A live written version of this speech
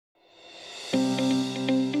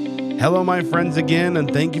Hello, my friends, again,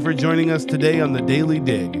 and thank you for joining us today on the Daily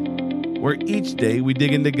Dig, where each day we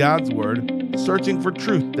dig into God's Word, searching for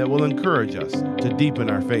truth that will encourage us to deepen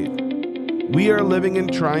our faith. We are living in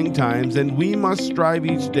trying times, and we must strive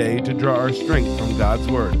each day to draw our strength from God's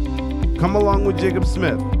Word. Come along with Jacob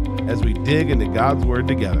Smith as we dig into God's Word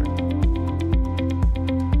together.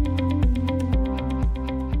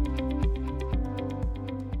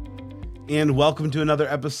 And welcome to another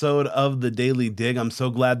episode of the Daily Dig. I'm so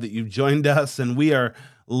glad that you've joined us, and we are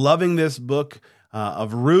loving this book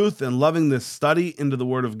of Ruth and loving this study into the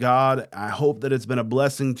Word of God. I hope that it's been a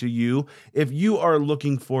blessing to you. If you are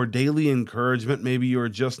looking for daily encouragement, maybe you are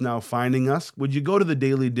just now finding us, would you go to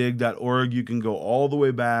thedailydig.org? You can go all the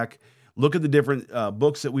way back, look at the different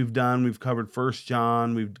books that we've done. We've covered 1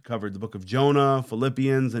 John, we've covered the book of Jonah,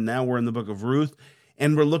 Philippians, and now we're in the book of Ruth.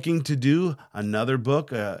 And we're looking to do another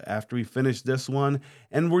book after we finish this one.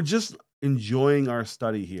 And we're just enjoying our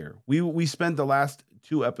study here. We spent the last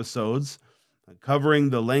two episodes covering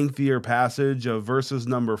the lengthier passage of verses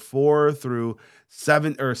number 4 through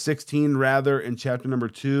 16 rather, in chapter number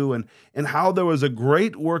 2, and how there was a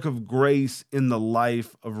great work of grace in the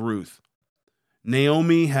life of Ruth.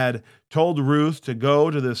 Naomi had told Ruth to go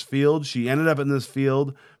to this field. She ended up in this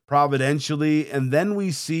field providentially, and then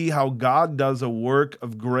we see how God does a work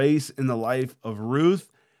of grace in the life of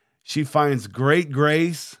Ruth. She finds great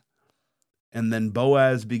grace, and then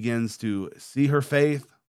Boaz begins to see her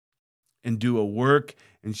faith and do a work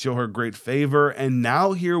and show her great favor. And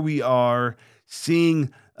now here we are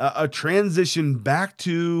seeing a transition back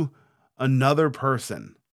to another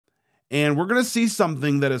person. And we're going to see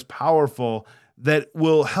something that is powerful that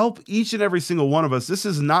will help each and every single one of us. This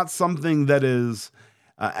is not something that is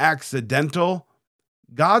accidental.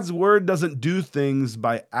 God's word doesn't do things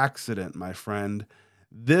by accident, my friend.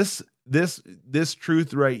 This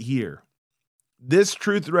truth right here,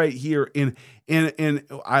 and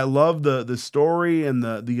I love the story and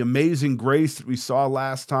the amazing grace that we saw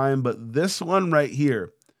last time, but this one right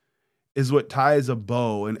here is what ties a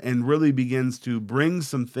bow and really begins to bring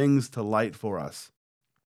some things to light for us.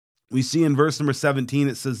 We see in verse number 17,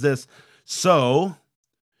 it says this: "So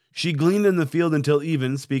she gleaned in the field until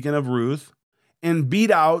even," speaking of Ruth, "and beat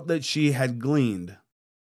out that she had gleaned.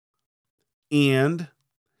 And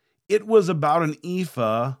it was about an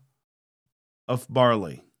ephah of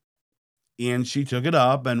barley. And she took it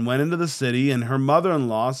up and went into the city, and her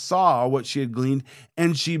mother-in-law saw what she had gleaned,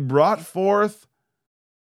 and she brought forth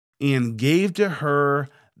and gave to her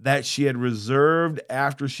that she had reserved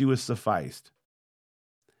after she was sufficed."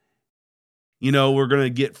 You know, we're going to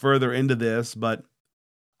get further into this, but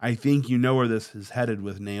I think you know where this is headed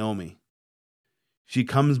with Naomi. She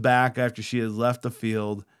comes back after she has left the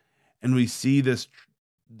field, and we see this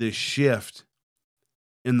shift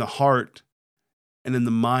in the heart and in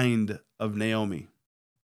the mind of Naomi.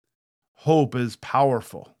 Hope is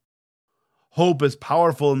powerful. Hope is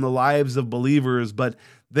powerful in the lives of believers, but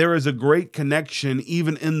there is a great connection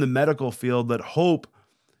even in the medical field, that hope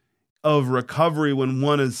of recovery when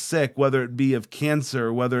one is sick, whether it be of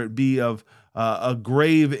cancer, whether it be of a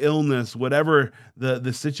grave illness, whatever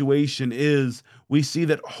the situation is, we see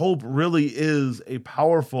that hope really is a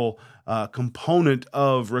powerful component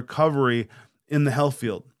of recovery in the health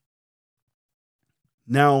field.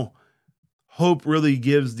 Now, hope really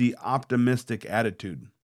gives the optimistic attitude.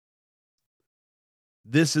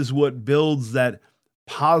 This is what builds that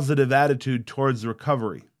positive attitude towards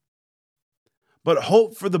recovery. But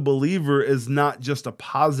hope for the believer is not just a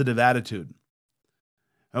positive attitude.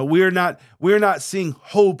 We are not seeing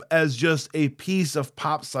hope as just a piece of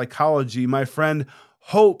pop psychology. My friend,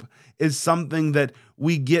 hope is something that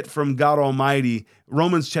we get from God Almighty.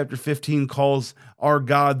 Romans chapter 15 calls our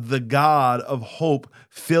God the God of hope.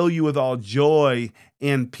 "Fill you with all joy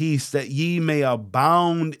and peace, that ye may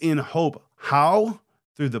abound in hope." How?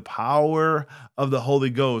 Through the power of the Holy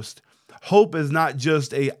Ghost. Hope is not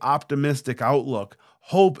just an optimistic outlook.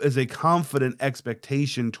 Hope is a confident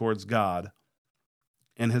expectation towards God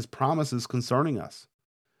and his promises concerning us.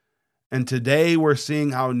 And today we're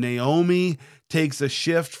seeing how Naomi takes a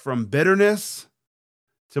shift from bitterness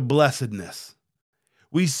to blessedness.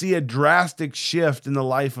 We see a drastic shift in the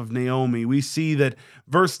life of Naomi. We see that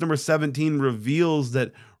verse number 17 reveals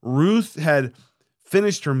that Ruth had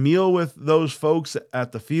finished her meal with those folks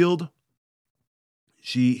at the field.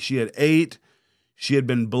 She had ate. She had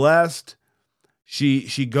been blessed.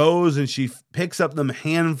 She goes and she picks up them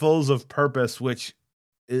handfuls of purpose, which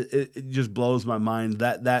it just blows my mind,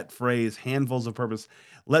 that phrase, handfuls of purpose.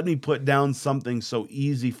 Let me put down something so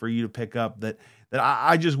easy for you to pick up that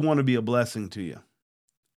I just want to be a blessing to you.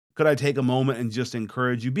 Could I take a moment and just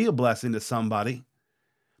encourage you? Be a blessing to somebody.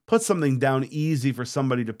 put something down easy for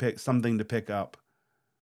somebody to pick, something to pick up,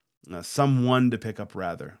 someone to pick up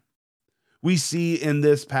rather. We see in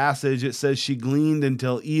this passage, it says she gleaned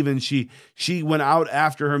until even. She went out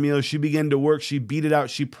after her meal. She began to work. She beat it out.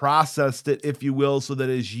 She processed it, if you will, so that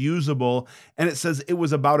it is usable. And it says it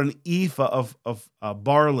was about an ephah of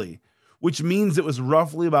barley, which means it was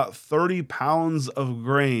roughly about 30 pounds of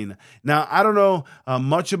grain. Now, I don't know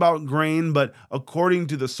much about grain, but according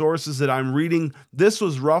to the sources that I'm reading, this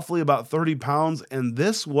was roughly about 30 pounds, and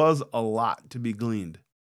this was a lot to be gleaned.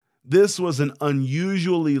 This was an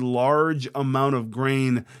unusually large amount of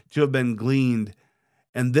grain to have been gleaned,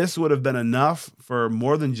 and this would have been enough for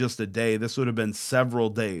more than just a day. This would have been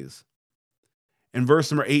several days. And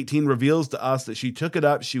verse number 18 reveals to us that she took it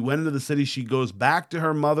up, she went into the city, she goes back to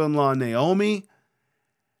her mother-in-law, Naomi,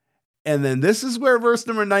 and then this is where verse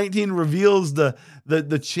number 19 reveals the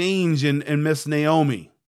change in Miss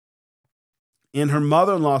Naomi. And her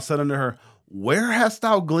mother-in-law said unto her, Where hast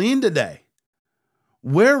thou gleaned today?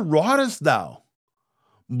 Where wroughtest thou?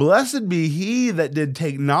 Blessed be he that did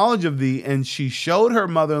take knowledge of thee. And she showed her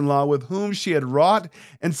mother-in-law with whom she had wrought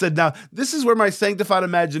and said, now, this is where my sanctified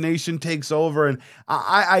imagination takes over. And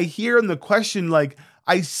I hear in the question, like,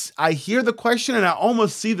 I hear the question and I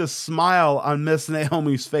almost see the smile on Miss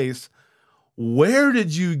Naomi's face. Where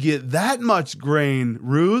did you get that much grain,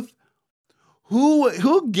 Ruth?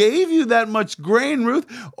 Who gave you that much grain, Ruth?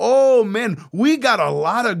 Oh, man, we got a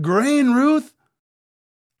lot of grain, Ruth.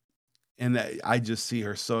 And I just see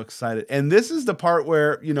her so excited. And this is the part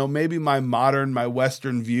where, maybe my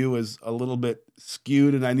Western view is a little bit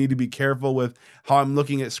skewed and I need to be careful with how I'm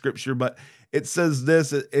looking at scripture. But it says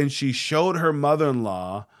this, and she showed her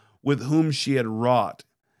mother-in-law with whom she had wrought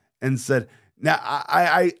and said, now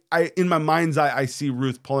I in my mind's eye, I see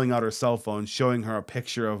Ruth pulling out her cell phone, showing her a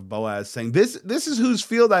picture of Boaz saying, this is whose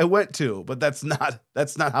field I went to. But that's not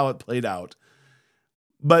how it played out.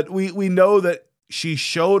 But we know that she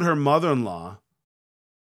showed her mother-in-law.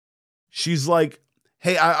 She's like,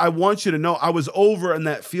 hey, I want you to know I was over in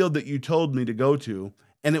that field that you told me to go to.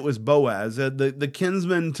 And it was Boaz, the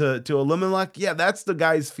kinsman to Elimelech. Yeah, that's the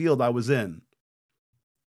guy's field I was in.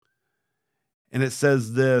 And it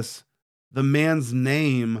says this, the man's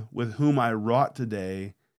name with whom I wrought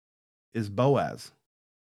today is Boaz.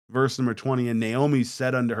 Verse number 20, and Naomi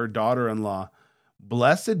said unto her daughter-in-law,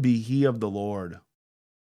 Blessed be he of the Lord.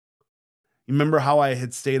 Remember how I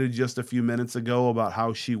had stated just a few minutes ago about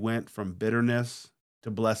how she went from bitterness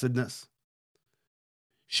to blessedness?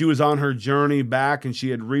 She was on her journey back and she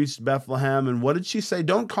had reached Bethlehem. And what did she say?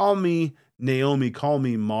 Don't call me Naomi, call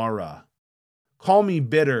me Mara. Call me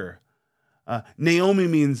bitter. Naomi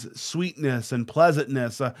means sweetness and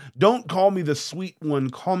pleasantness. Don't call me the sweet one,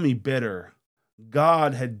 call me bitter.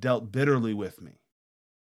 God had dealt bitterly with me.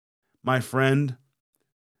 My friend,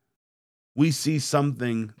 we see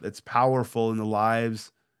something that's powerful in the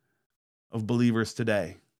lives of believers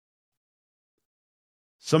today.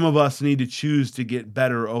 Some of us need to choose to get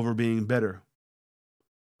better over being bitter.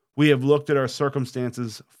 We have looked at our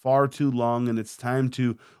circumstances far too long, and it's time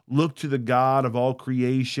to look to the God of all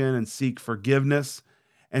creation and seek forgiveness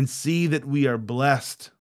and see that we are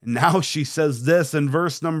blessed. And now she says this in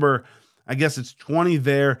verse number, I guess it's 20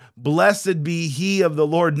 there, blessed be he of the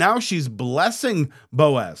Lord. Now she's blessing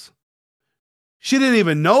Boaz. She didn't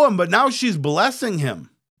even know him, but now she's blessing him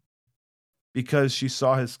because she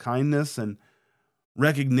saw his kindness and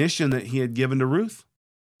recognition that he had given to Ruth.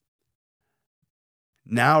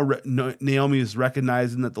 Now Naomi is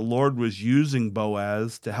recognizing that the Lord was using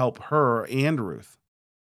Boaz to help her and Ruth.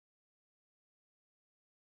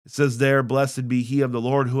 It says there, blessed be he of the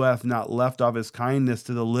Lord who hath not left off his kindness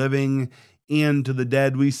to the living and to the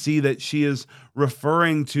dead. We see that she is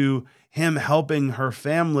referring to him helping her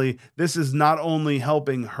family. This is not only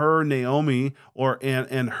helping her, Naomi,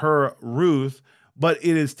 and her, Ruth, but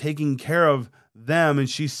it is taking care of them. And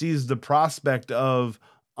she sees the prospect of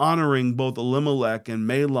honoring both Elimelech and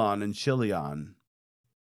Mahlon and Chilion.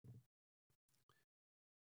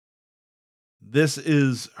 This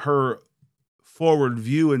is her forward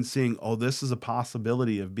view and seeing, oh, this is a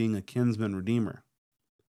possibility of being a kinsman redeemer.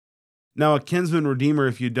 Now, a kinsman redeemer,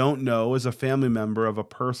 if you don't know, is a family member of a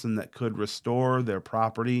person that could restore their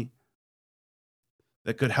property,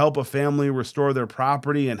 that could help a family restore their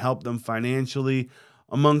property and help them financially,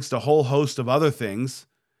 amongst a whole host of other things.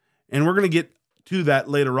 And we're going to get to that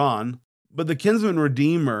later on. But the kinsman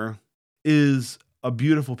redeemer is a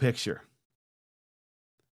beautiful picture.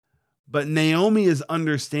 But Naomi is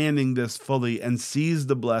understanding this fully and sees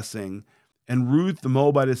the blessing. And Ruth the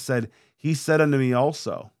Moabitess said, he said unto me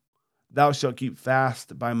also, thou shalt keep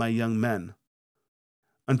fast by my young men.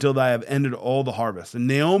 until I have ended all the harvest. And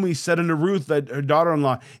Naomi said unto Ruth, her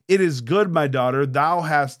daughter-in-law, it is good, my daughter,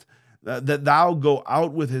 that thou go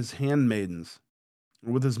out with his handmaidens,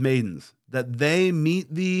 or with his maidens, that they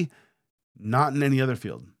meet thee not in any other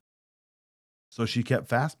field. So she kept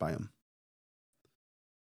fast by him.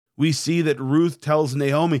 We see that Ruth tells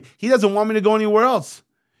Naomi, he doesn't want me to go anywhere else.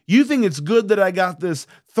 You think it's good that I got this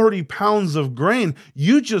 30 pounds of grain.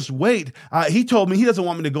 You just wait. He told me he doesn't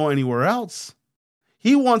want me to go anywhere else.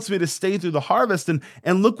 He wants me to stay through the harvest.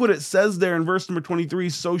 And look what it says there in verse number 23.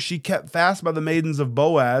 So she kept fast by the maidens of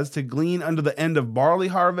Boaz to glean unto the end of barley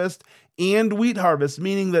harvest and wheat harvest,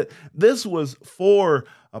 meaning that this was for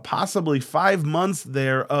possibly 5 months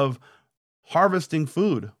there of harvesting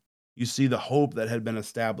food. You see the hope that had been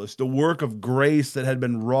established, the work of grace that had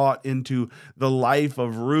been wrought into the life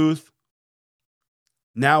of Ruth.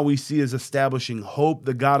 Now we see as establishing hope.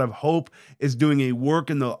 The God of hope is doing a work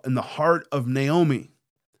in the heart of Naomi.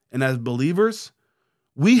 And as believers,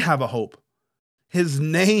 we have a hope. His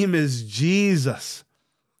name is Jesus.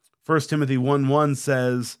 1 Timothy 1:1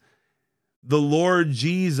 says, the Lord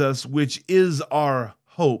Jesus, which is our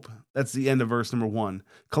hope. That's the end of verse number 1.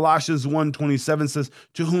 Colossians 1:27 says,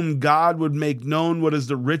 to whom God would make known what is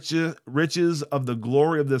the riches of the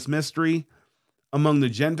glory of this mystery among the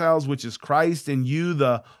Gentiles, which is Christ in you,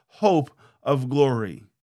 the hope of glory.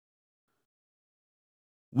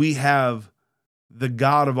 We have the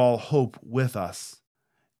God of all hope with us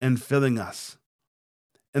and filling us.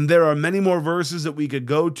 And there are many more verses that we could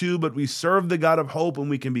go to, but we serve the God of hope and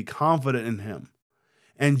we can be confident in him.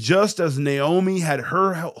 And just as Naomi had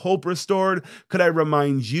her hope restored, could I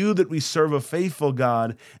remind you that we serve a faithful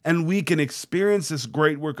God and we can experience this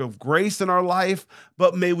great work of grace in our life,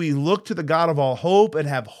 but may we look to the God of all hope and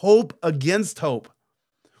have hope against hope.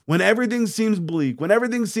 When everything seems bleak, when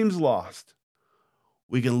everything seems lost,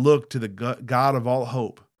 we can look to the God of all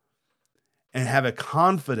hope and have a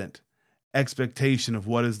confident expectation of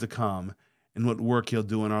what is to come and what work he'll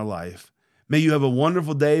do in our life. May you have a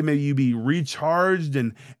wonderful day. May you be recharged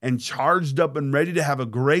and charged up and ready to have a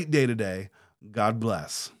great day today. God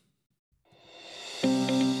bless.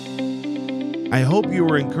 I hope you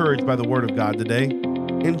were encouraged by the Word of God today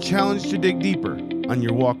and challenged to dig deeper on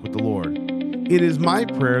your walk with the Lord. It is my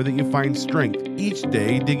prayer that you find strength each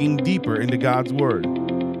day digging deeper into God's Word.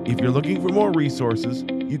 If you're looking for more resources,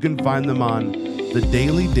 you can find them on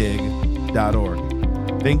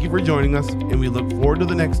thedailydig.org. Thank you for joining us, and we look forward to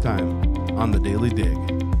the next time on The Daily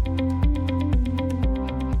Dig.